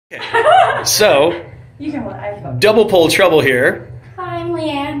Okay. So, double pole trouble here. Hi, I'm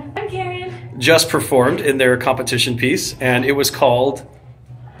Leanne. I'm Karen. Just performed in their competition piece, and it was called.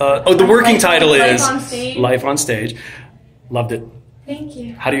 The working title is Life on Stage. Loved it. Thank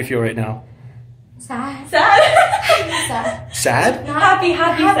you. How do you feel right now? Sad. Sad. Sad? Happy,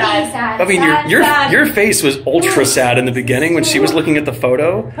 sad. I mean, your face was ultra sad in the beginning when she was looking at the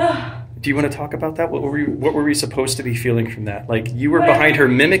photo. Do you want to talk about that? What were we supposed to be feeling from that? Like, you were behind her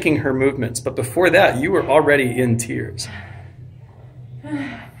mimicking her movements, but before that, you were already in tears.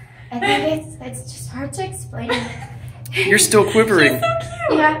 I think it's just hard to explain. You're still quivering. She's so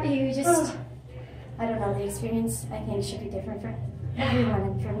cute. Yeah, you just, I don't know, the experience I think should be different for everyone,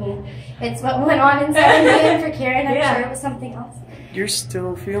 and for me, it's what went on inside me, and for Karen, I'm sure it was something else. You're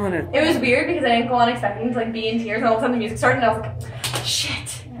still feeling it. It was weird because I didn't go on expecting to like be in tears, and all of a sudden the music started, and I was like,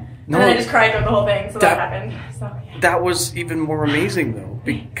 shit. No, and then I just cried through the whole thing, so that happened. So, yeah. That was even more amazing, though,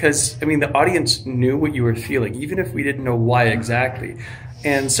 because, I mean, the audience knew what you were feeling, even if we didn't know why exactly.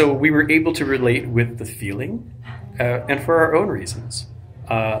 And so we were able to relate with the feeling, and for our own reasons.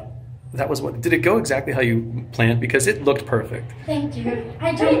 That was what. Did it go exactly how you planned? Because it looked perfect. Thank you.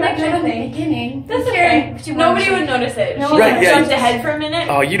 I tried my good in the beginning. That's okay. Nobody would notice it. No, she jumped ahead for a minute.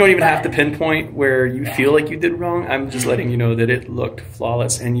 Oh, you don't even have to pinpoint where you feel like you did wrong. I'm just letting you know that it looked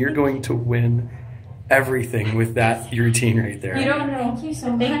flawless, and you're going to win everything with that routine right there. You don't know. Thank you so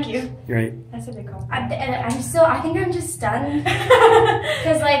much. Thank you. You're right. That's a big compliment. I think I'm just stunned.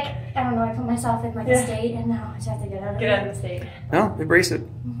 Because, like, I don't know, I put myself in, like, a state, and now I just have to get out of it. Get out of the state. No, embrace it.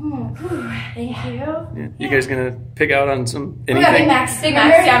 Thank you. Yeah. You guys gonna pick out on anything? We got Big Macs. Big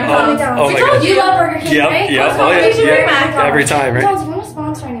Macs, yeah. Oh my God. You love Burger King, right? Yep. Every time, right? Do you want to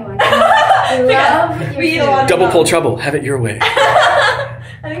sponsor anyone? We love your food. Double pole trouble. Have it your way. I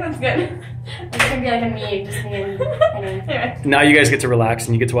think that's good. It's gonna be like a me, just me and anyway. Now you guys get to relax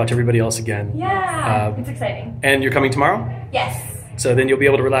and you get to watch everybody else again. Yeah, it's exciting. And you're coming tomorrow? Yes. So then you'll be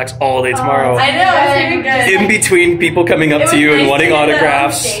able to relax all day tomorrow. I know, it's really good. In between people coming up to you and wanting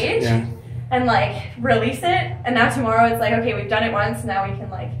autographs. And like release it, and now tomorrow it's like, okay, we've done it once, now we can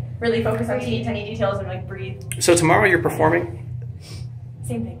like really focus on tiny details and like breathe. So tomorrow you're performing?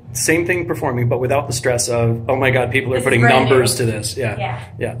 Same thing. Same thing performing, but without the stress of, oh my God, people are putting numbers to this.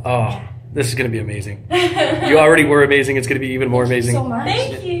 Yeah. Oh, this is going to be amazing. You already were amazing. It's going to be even more amazing. Thank you so much.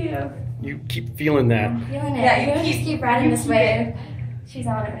 Thank you. You keep feeling that. I'm feeling it. Yeah, you just keep riding this wave. She's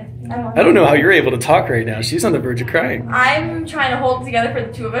on it with me. I don't know how you're able to talk right now. She's on the verge of crying. I'm trying to hold it together for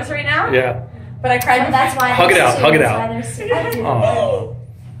the two of us right now. Yeah. But I cried. So that's why. Hug it out. Hug it out. Oh.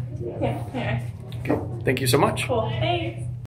 Yeah. Okay. Thank you so much. Cool. Thanks.